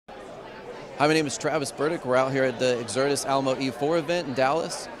Hi, my name is Travis Burdick. We're out here at the Exertis Alamo E4 event in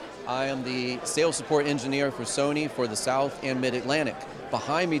Dallas. I am the sales support engineer for Sony for the South and Mid-Atlantic.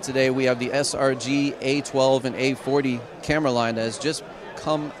 Behind me today we have the SRG-A12 and A40 camera line that has just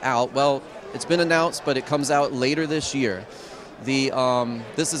come out. Well, it's been announced, but it comes out later this year.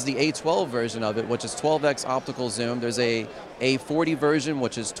 This is the A12 version of it, which is 12x optical zoom. There's a A40 version,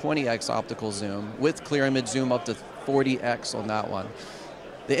 which is 20x optical zoom, with clear image zoom up to 40x on that one.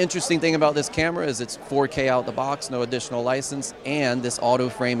 The interesting thing about this camera is it's 4K out the box, no additional license, and this auto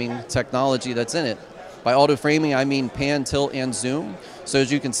framing technology that's in it. By auto framing, I mean pan, tilt, and zoom. So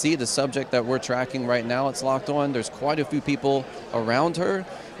as you can see, the subject that we're tracking right now, it's locked on. There's quite a few people around her,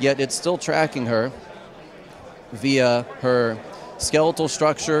 yet it's still tracking her via her skeletal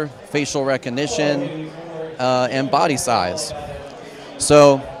structure, facial recognition, and body size.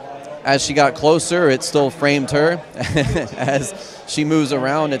 So as she got closer, it still framed her. As she moves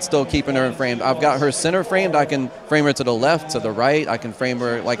around, it's still keeping her framed. I've got her center framed. I can frame her to the left, to the right. I can frame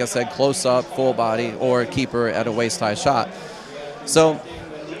her, like I said, close up, full body, or keep her at a waist-high shot. So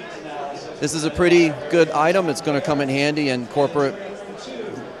this is a pretty good item. It's going to come in handy in corporate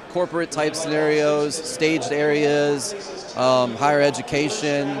type scenarios, staged areas, higher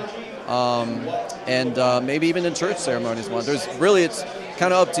education, and maybe even in church ceremonies. It's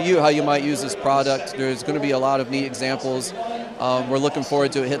kind of up to you how you might use this product. There's going to be a lot of neat examples. We're looking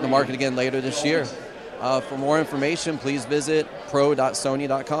forward to it hitting the market again later this year. For more information, please visit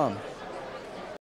pro.sony.com.